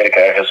is het eigenlijk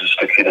ergens een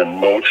stukje een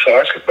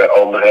noodzaak, bij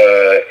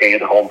anderen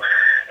eerder om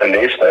een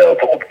leefstijl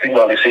te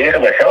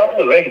optimaliseren. Maar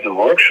gaandeweg de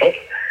workshop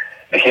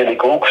begin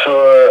ik ook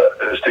zo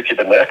een stukje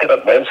te merken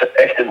dat mensen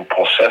echt in het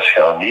proces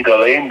gaan. Niet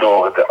alleen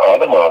door de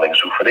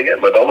ademhalingsoefeningen,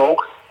 maar dan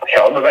ook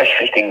gaandeweg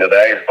richting dat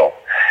ijsbad.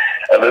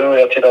 En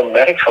dat je dan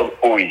merkt van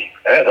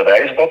dat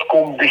ijsbad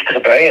komt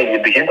dichterbij en je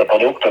begint dat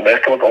dan ook te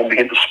merken, want dan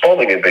begint de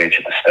spanning een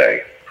beetje te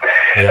stijgen.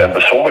 Ja. En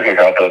bij sommigen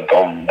gaat het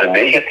dan de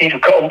negatieve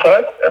kant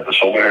uit en bij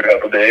sommigen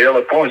gaat het de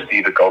hele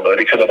positieve kant uit.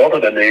 Ik vind dat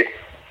altijd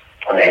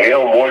een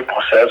heel mooi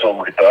proces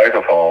om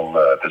getuige van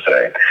te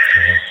zijn.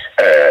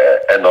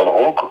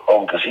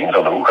 zien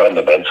van hoe gaan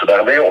de mensen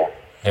daarmee om.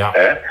 Ja.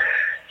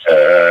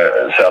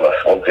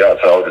 Zelf, want ze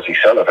houden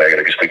zichzelf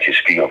eigenlijk een stukje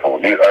spiegel voor.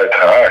 Nu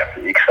uiteraard,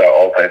 ik sta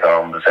altijd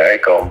aan de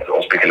zijkant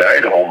als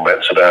begeleider om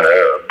mensen daar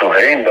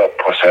doorheen dat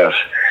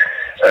proces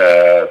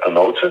te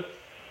loodsen.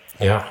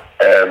 Ja.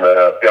 En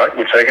ik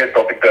moet zeggen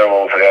dat ik daar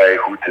wel vrij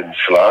goed in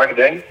slaag,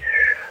 denk.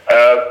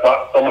 Maar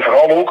dan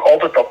vooral ook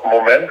altijd dat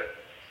moment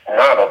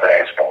na dat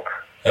ijsbad.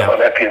 Ja. En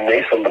dan heb je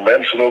meestal de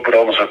mensen lopen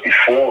dan zo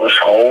euforisch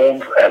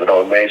rond. En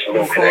dan meestal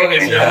ook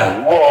zoiets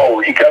van,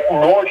 wow, ik heb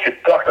nooit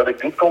gedacht dat ik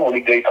dit kon, want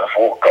ik deed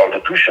daarvoor koude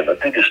douchen. Maar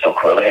dit is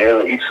toch wel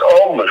heel iets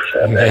anders.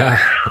 En,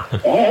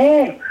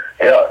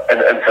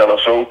 en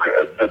zelfs ook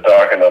de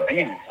dagen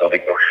nadien, dat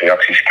ik nog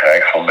reacties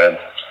krijg van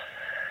mensen.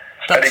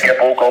 En ik heb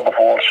ook al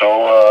bijvoorbeeld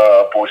zo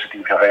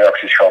positieve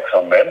reacties gehad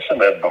van mensen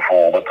met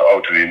bijvoorbeeld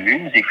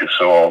auto-immuunziektes,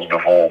 zoals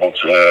bijvoorbeeld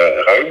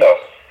reuma.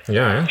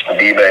 Ja, hè?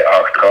 Die mij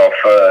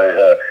achteraf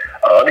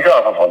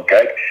aangaven van,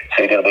 kijk,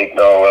 sinds dat ik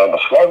nou aan de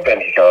slag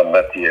ben gegaan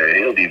met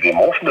die Wim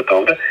Hof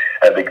methode,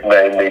 heb ik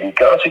mijn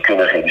medicatie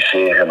kunnen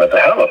reduceren met de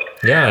helft.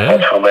 Ja, hè?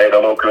 Wat voor mij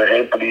dan ook weer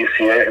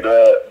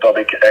impliceerde dat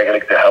ik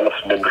eigenlijk de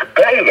helft minder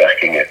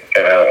bijwerkingen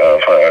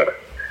ervaarde.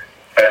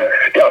 En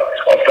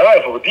als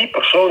daar voor die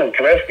persoon in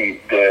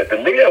kwestie de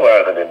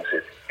meerwaarde in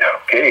zit,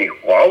 oké,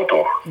 wauw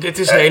toch. Dit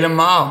is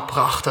helemaal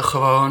prachtig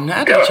gewoon,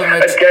 hè? Dat je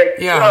met...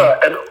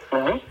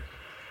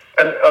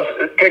 En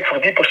kijk, kijk,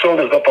 voor die persoon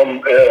is dat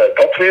dan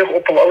dat weer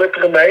op een lange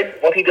termijn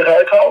wat hij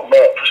eruit haalt.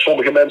 Maar voor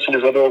sommige mensen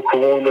is dat ook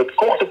gewoon het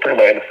korte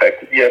termijn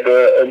effect. Die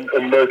hebben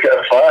een leuke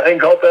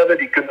ervaring gehad hebben,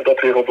 die kunnen dat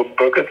weer op een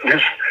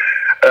bucketlist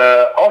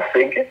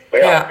afvinken.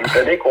 Maar wie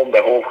ben ik om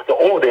daarover te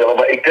oordelen?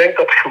 Maar ik denk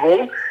dat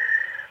gewoon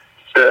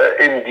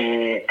in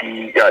die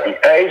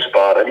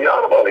ijsbaden, die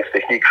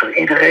ademhalingstechniek voor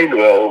iedereen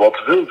wel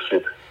wat wil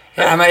zit.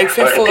 Ja, maar ik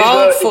vind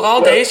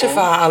vooral deze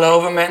verhalen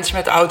over mensen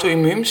met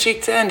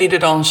auto-immuunziekten en die er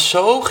dan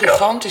zo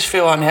gigantisch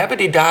veel aan hebben,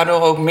 die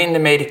daardoor ook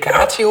minder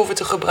medicatie hoeven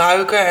te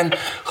gebruiken en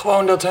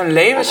gewoon dat hun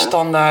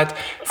levensstandaard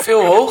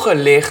veel hoger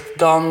ligt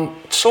dan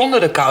zonder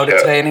de koude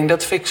training.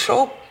 Dat vind ik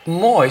zo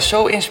mooi,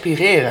 zo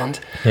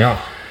inspirerend. Ja.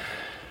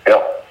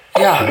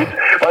 Ja, absoluut.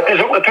 Maar het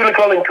is ook natuurlijk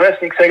wel een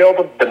kwestie, ik zeg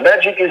altijd, the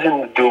magic is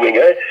in the doing.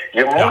 Hè.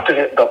 Je moet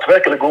er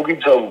daadwerkelijk ook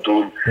iets aan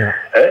doen. Ja.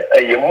 Hè.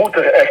 En je moet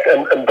er echt,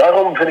 en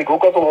daarom vind ik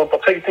ook altijd, want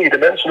dat zeg ik tegen de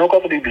mensen ook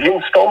altijd, die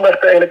beginnen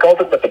standaard eigenlijk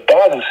altijd met de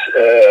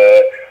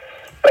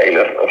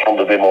basispijler van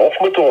de Wim Hof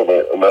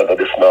methode. Maar dat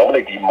is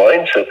namelijk die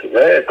mindset,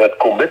 hè, dat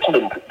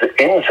commitment, de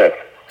inzet.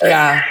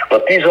 Ja.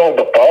 Want die zal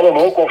bepalen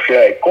ook of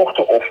jij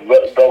korte of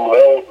dan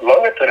wel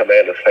lange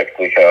termijn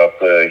effecten gaat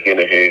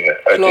genereren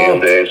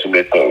uit deze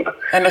methode.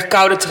 En de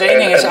koude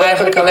training is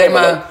eigenlijk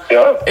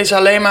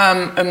alleen maar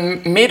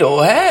een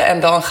middel, hè? En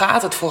dan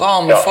gaat het vooral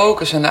om de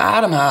focus en de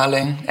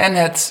ademhaling.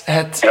 En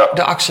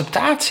de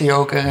acceptatie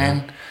ook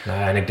erin.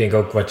 Nou, en ik denk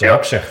ook wat je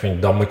ook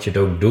zegt, dan moet je het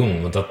ook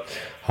doen. Want dat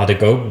had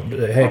ik ook.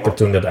 Ik heb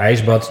toen dat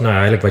ijsbad,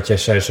 eigenlijk wat jij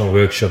zei, zo'n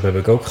workshop heb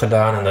ik ook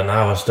gedaan. En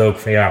daarna was het ook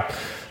van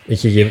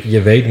weet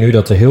je weet nu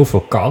dat er heel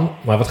veel kan,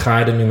 maar wat ga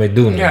je er nu mee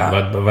doen?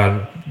 Ja.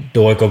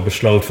 Waardoor ik ook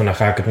besloot van, dan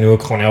ga ik het nu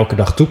ook gewoon elke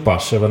dag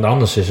toepassen, want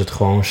anders is het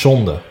gewoon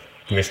zonde.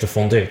 Tenminste,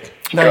 vond ik.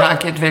 Dan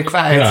raak je het weer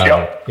kwijt.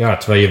 Ja,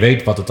 terwijl je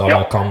weet wat het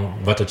allemaal kan,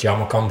 wat het je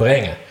allemaal kan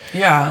brengen.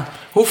 Ja.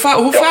 Hoe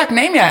vaak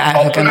neem jij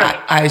eigenlijk een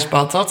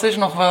ijsbad? Dat is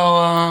nog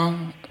wel...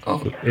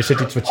 Is dit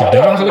iets wat je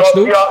dagelijks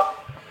doet?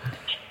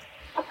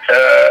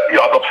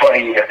 Dat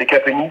varieert. Ik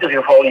heb in ieder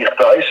geval hier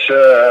thuis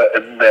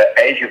een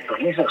eigen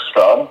vriezer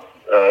staan.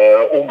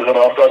 Onder een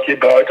afdakje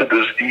buiten,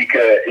 dus die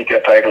ik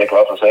heb eigenlijk,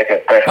 laten we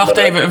zeggen, wacht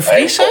even, een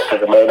vriezer?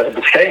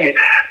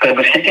 Ter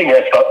beschikking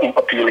heeft dat niet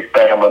natuurlijk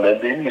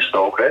permanent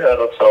ingestoken. Hè.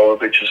 Dat zou een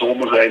beetje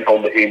zonde zijn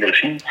van de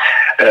energie.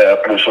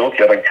 Plus ook,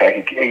 dan krijg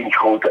ik één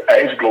grote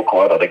ijsblok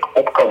waar dat ik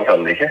op kan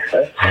gaan liggen. Hè.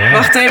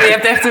 Wacht even, je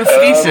hebt echt een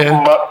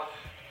vriezer?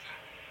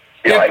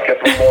 Ik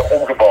heb een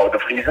omgebouwde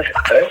vriezer.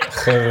 Hè.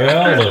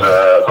 Geweldig. Dus,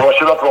 zoals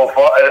je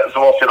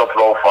dat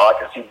wel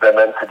vaker ziet bij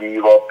mensen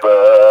die wat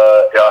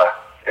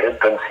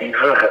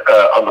intensiever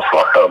aan de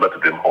slag gaan met de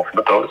Wim Hof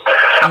methode.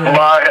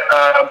 Maar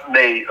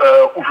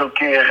hoeveel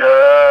keer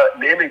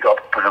neem ik dat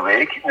per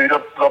week? Nu,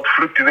 dat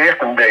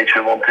fluctueert een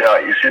beetje, want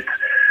je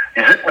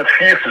zit met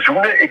 4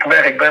 seizoenen. Ik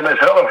merk bij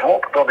mezelf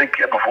op dat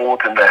ik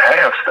bijvoorbeeld in de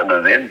herfst en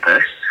de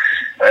winter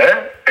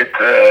het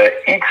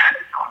iets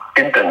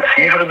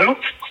intensiever doe.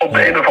 Op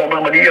de een of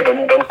andere manier.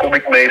 Dan kom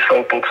ik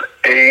meestal tot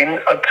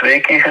 1 à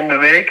 2 keer in de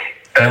week.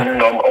 En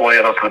dan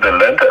wanneer dat we de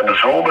lente en de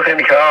zomer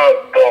in gaan,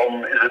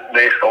 dan is het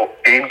meestal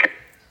 1 keer.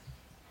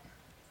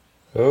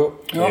 De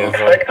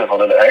effecten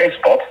van een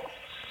ijsbad,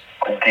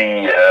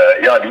 die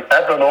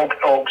ebben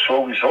ook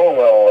sowieso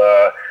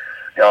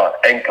wel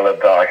enkele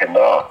dagen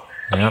na.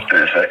 Ja.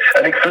 Dus,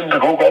 en ik vind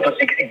er ook altijd,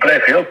 ik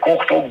blijf heel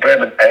kort ook bij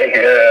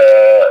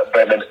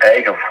mijn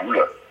eigen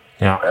voelen.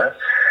 Ja.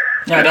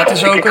 Ja, dus dat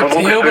is ook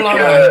heel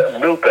belangrijk.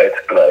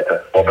 Nultijd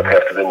pleiten wat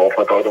betreft de Wim Hof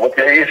methode. Want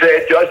je zei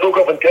het juist ook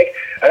al van, kijk,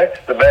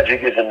 de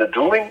magic is in the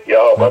doing.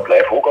 Ja, maar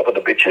blijf ook altijd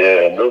een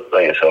beetje nul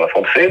naar jezelf.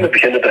 Want velen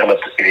beginnen er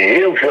met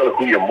heel veel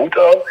goede moed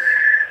aan.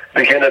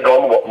 beginnen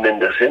dan wat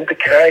minder zin te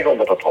krijgen,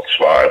 omdat het wat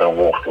zwaarder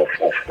wordt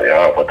of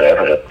ja,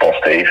 whatever, het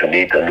past even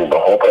niet en noem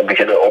maar op. En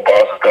beginnen op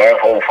basis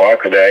daarvan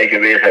vaak hun eigen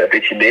weer een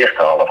beetje neer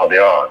te halen van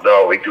ja,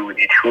 nou, ik doe het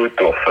niet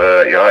goed of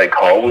ja, ik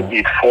hou het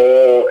niet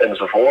vol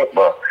enzovoort,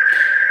 maar...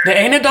 De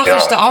ene dag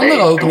is de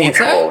andere ook niet,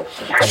 hè?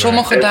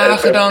 Sommige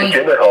dagen dan...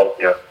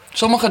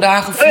 Sommige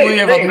dagen voel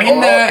je wat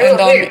minder en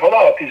dan... Nee,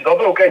 voilà, het is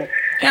dat ook. En,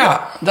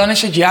 ja, dan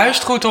is het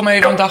juist goed om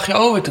even een dagje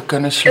over te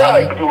kunnen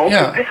slaan. Ja, ik bedoel ook...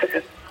 Ja.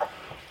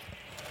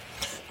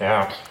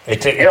 Ja,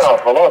 ja,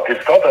 voilà, het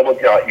is dat. Hè, want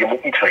ja, je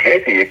moet niet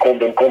vergeten, je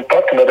komt in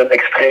contact met een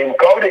extreem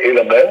koude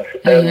element.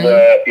 En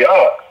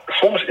ja,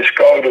 soms is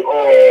koude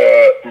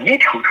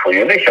niet goed voor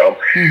je lichaam.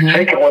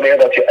 Zeker wanneer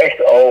dat je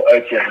echt al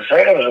uit je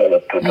reserves aan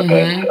het putten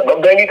bent. En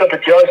dan denk ik dat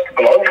het juist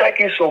belangrijk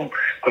is om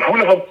te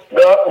voelen van,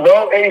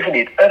 nou even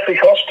niet. Even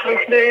gas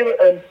terugnemen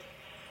en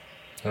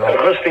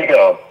rustig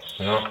aan.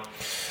 Ja.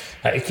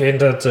 Ja, ik vind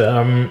dat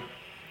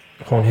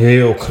gewoon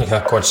heel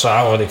kort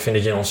samen, want ik vind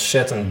dat je een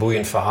ontzettend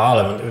boeiend verhaal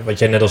hebt. Want wat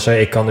jij net al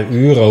zei, ik kan er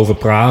uren over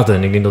praten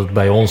en ik denk dat het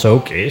bij ons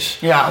ook is.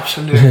 Ja,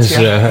 absoluut.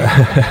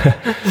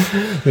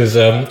 Dus,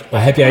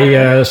 maar heb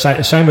jij,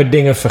 zijn we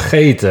dingen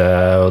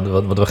vergeten?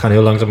 Want we gaan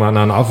heel langzaam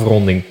naar een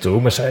afronding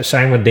toe, maar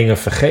zijn we dingen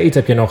vergeten?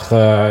 Heb je nog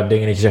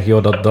dingen dat je zegt,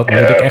 joh, dat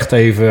moet ik echt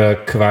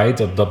even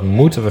kwijt, dat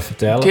moeten we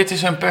vertellen? Dit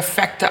is een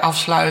perfecte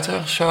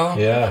afsluiter, zo.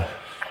 Ja.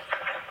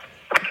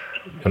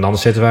 En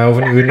anders zitten wij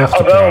over een uur nog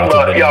te praten.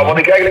 Maar, ja, wat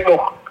ik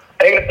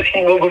eigenlijk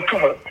misschien wilde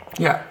toevoegen.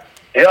 Ja.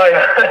 Ja,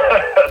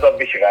 dat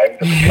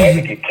begrijp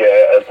ik.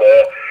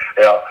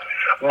 Ja.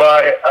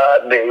 Maar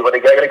nee, wat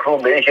ik eigenlijk wil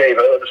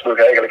meegeven, dat is nog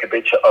eigenlijk een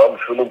beetje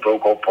aanvullend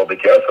ook op wat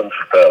ik juist aan het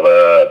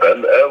vertellen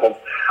ben. Hè? Want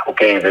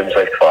oké, Wim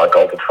zegt vaak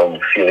altijd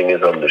van feeling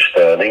is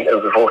understanding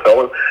enzovoort.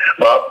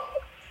 Maar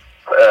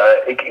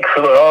ik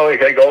verhaal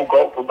eigenlijk ook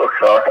altijd nog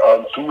graag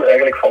aan toe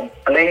eigenlijk van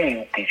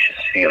playing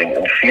teaches feeling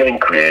en feeling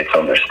creates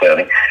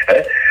understanding.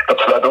 Hè? Dat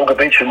sluit ook een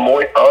beetje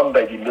mooi aan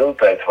bij die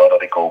mildheid waar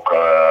dat ik ook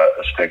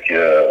een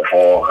stukje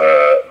voor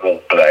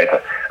wil pleiten.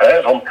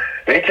 Hè? Van,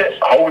 weet je,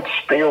 hou het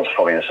speels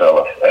voor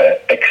jezelf. Hè?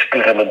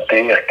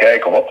 Experimenteer,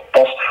 kijk wat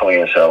past voor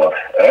jezelf.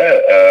 Hè?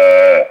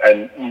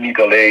 En niet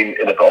alleen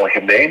in het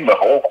algemeen, maar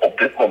ook op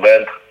dit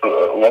moment,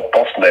 wat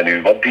past mij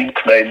nu? Wat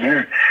dient mij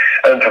nu?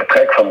 En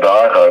vertrek van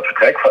daaruit.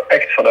 Vertrek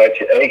echt vanuit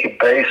je eigen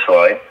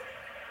baseline.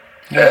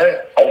 Ja.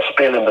 Als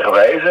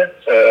spelenderwijze.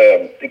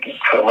 Ik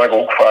maak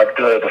ook vaak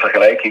de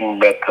vergelijking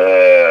met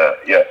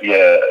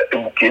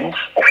een kind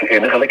of je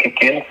innerlijke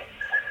kind.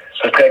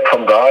 Vertrek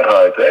van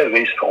daaruit.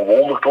 Wees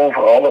verwonderd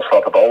over alles.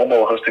 Laat het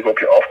allemaal rustig op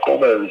je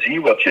afkomen. En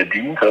zie wat je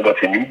dient en wat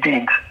je niet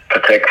dient.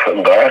 Vertrek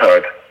van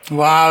daaruit.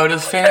 Wauw,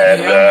 dat vind ik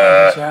heel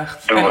mooi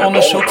gezegd. En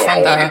onderzoek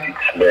van daar.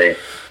 Iets mee.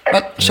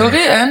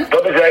 Sorry, en?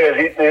 Dat is eigenlijk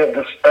niet.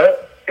 Dus,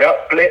 ja,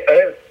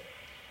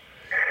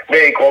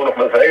 nee, ik wou nog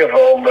maar zeggen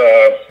van.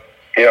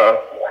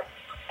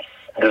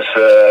 Dus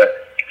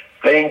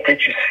playing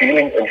teaches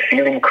feeling and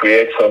feeling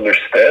creates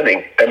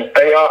understanding. En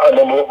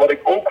dan wat ik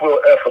ook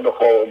wil even nog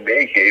wel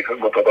meegeven,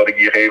 want dat had ik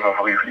hier even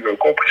voor jullie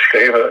ook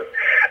opgeschreven.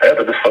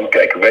 Dat is van,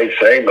 kijk, wij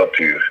zijn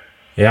natuur.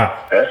 Ja.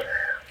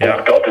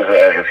 Ook dat is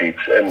ergens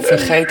iets.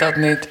 Vergeet dat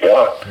niet.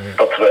 Ja,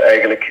 dat we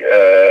eigenlijk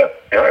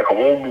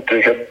gewoon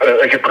moeten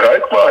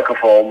gebruik maken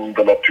van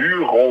de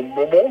natuur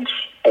rondom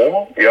ons.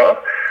 Om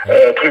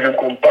terug in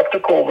contact te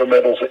komen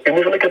met onze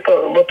innerlijke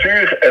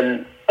natuur.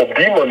 En op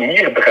die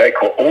manier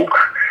bereiken we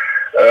ook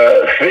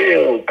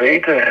veel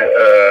beter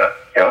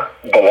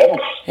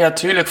balans. Ja,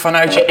 tuurlijk,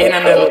 vanuit je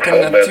innerlijke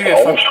natuur.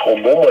 Met alles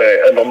rondom.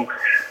 En dan...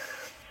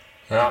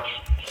 Ja.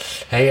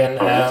 Hey, en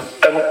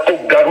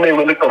ook daarmee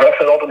wil ik nog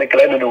even altijd een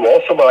kleine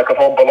nuance maken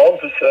van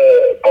balans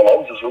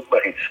is ook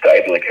maar iets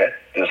tijdelijk. Hè?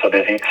 Dus dat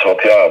is iets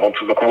wat, want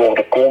we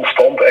worden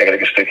constant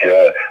eigenlijk een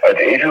stukje uit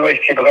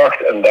evenwicht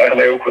gebracht. En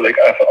daarmee ook wil ik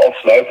even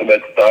afsluiten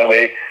met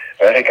daarmee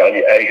werken aan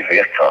je eigen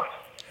veerkracht.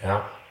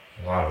 Ja,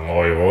 nou,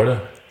 mooie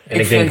woorden. En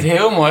ik vind het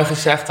heel mooi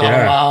gezegd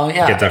allemaal.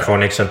 Ja. Ik heb daar gewoon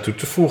niks aan toe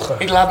te voegen.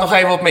 Ik laat nog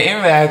even op me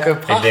inwerken.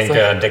 Prachtig. Ik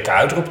denk dikke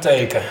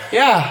uitroepteken.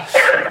 Ja.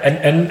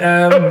 En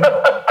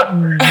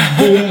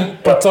Boom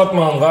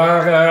Patatman,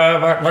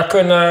 waar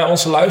kunnen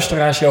onze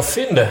luisteraars jou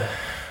vinden?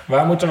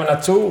 Waar moeten we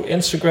naartoe?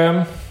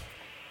 Instagram,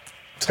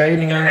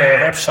 trainingen,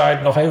 website,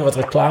 nog even wat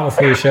reclame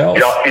voor jezelf?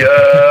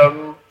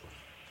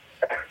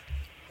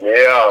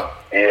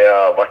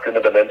 Waar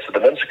kunnen de mensen? De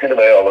mensen kunnen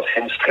mij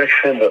alleszins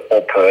terugvinden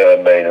op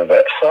mijn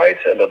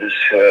website. En dat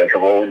is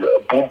gewoon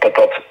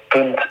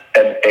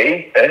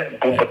boompatat.me.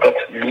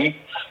 Boompatat.me.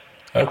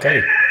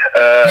 Oké.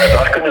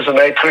 Daar kunnen ze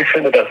mij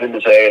terugvinden. Daar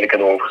vinden ze eigenlijk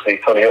een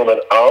overzicht van heel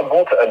mijn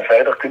aanbod. En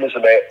verder kunnen ze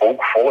mij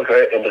ook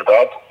volgen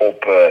inderdaad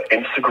op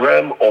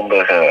Instagram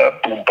onder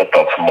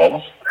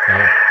Boompatatman.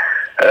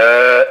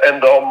 En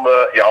dan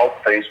op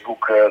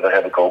Facebook, daar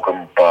heb ik ook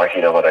een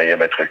pagina waar je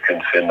mij terug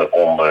kunt vinden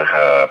onder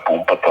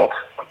Boompatat.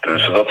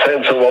 Dus dat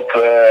zijn zowat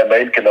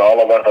mijn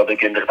kanalen waar dat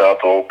ik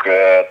inderdaad ook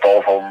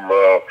tal van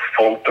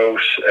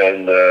foto's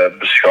en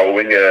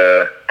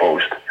beschouwingen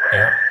post.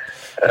 Ja.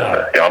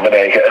 En mijn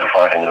eigen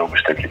ervaringen ook een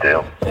stukje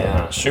deel.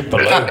 Ja,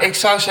 superleuk. Nou, ik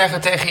zou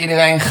zeggen tegen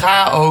iedereen,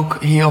 ga ook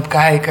hierop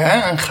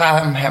kijken en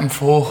ga hem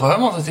volgen.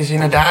 Want het is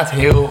inderdaad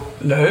heel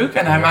leuk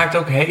en hij maakt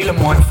ook hele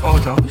mooie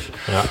foto's.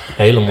 Ja,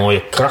 hele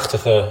mooie,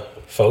 krachtige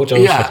foto's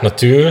Ja. van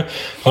natuur.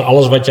 Gewoon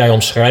alles wat jij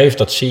omschrijft,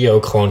 dat zie je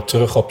ook gewoon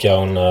terug op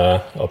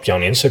jouw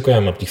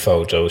Instagram, op die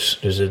foto's.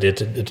 Dus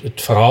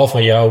het verhaal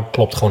van jou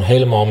klopt gewoon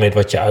helemaal met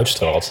wat je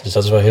uitstraalt. Dus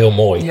dat is wel heel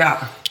mooi. Ja.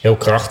 Heel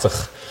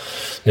krachtig.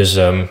 Dus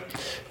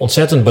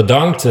ontzettend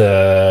bedankt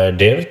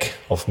Dirk,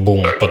 of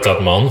Boom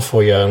Patatman,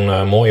 voor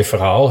je mooie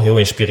verhaal. Heel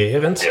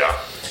inspirerend. Ja.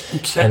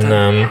 Ontzettend.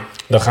 En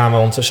dan gaan we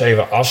ondertussen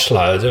even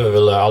afsluiten. We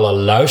willen alle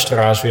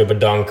luisteraars weer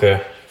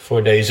bedanken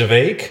voor deze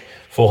week.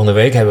 Volgende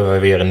week hebben we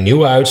weer een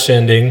nieuwe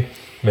uitzending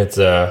met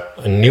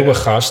een nieuwe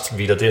gast.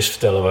 Wie dat is,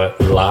 vertellen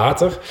we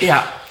later.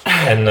 Ja.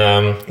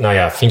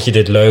 En vind je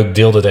dit leuk?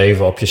 Deel dit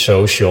even op je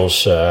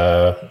socials.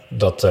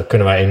 Dat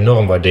kunnen wij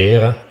enorm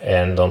waarderen.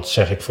 En dan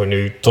zeg ik voor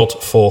nu tot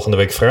volgende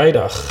week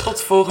vrijdag.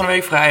 Tot volgende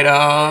week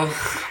vrijdag.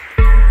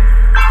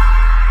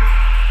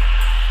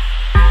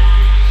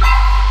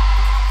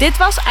 Dit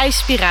was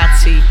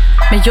IJspiratie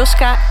met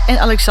Joska en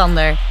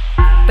Alexander.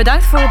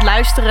 Bedankt voor het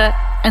luisteren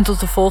en tot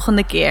de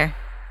volgende keer.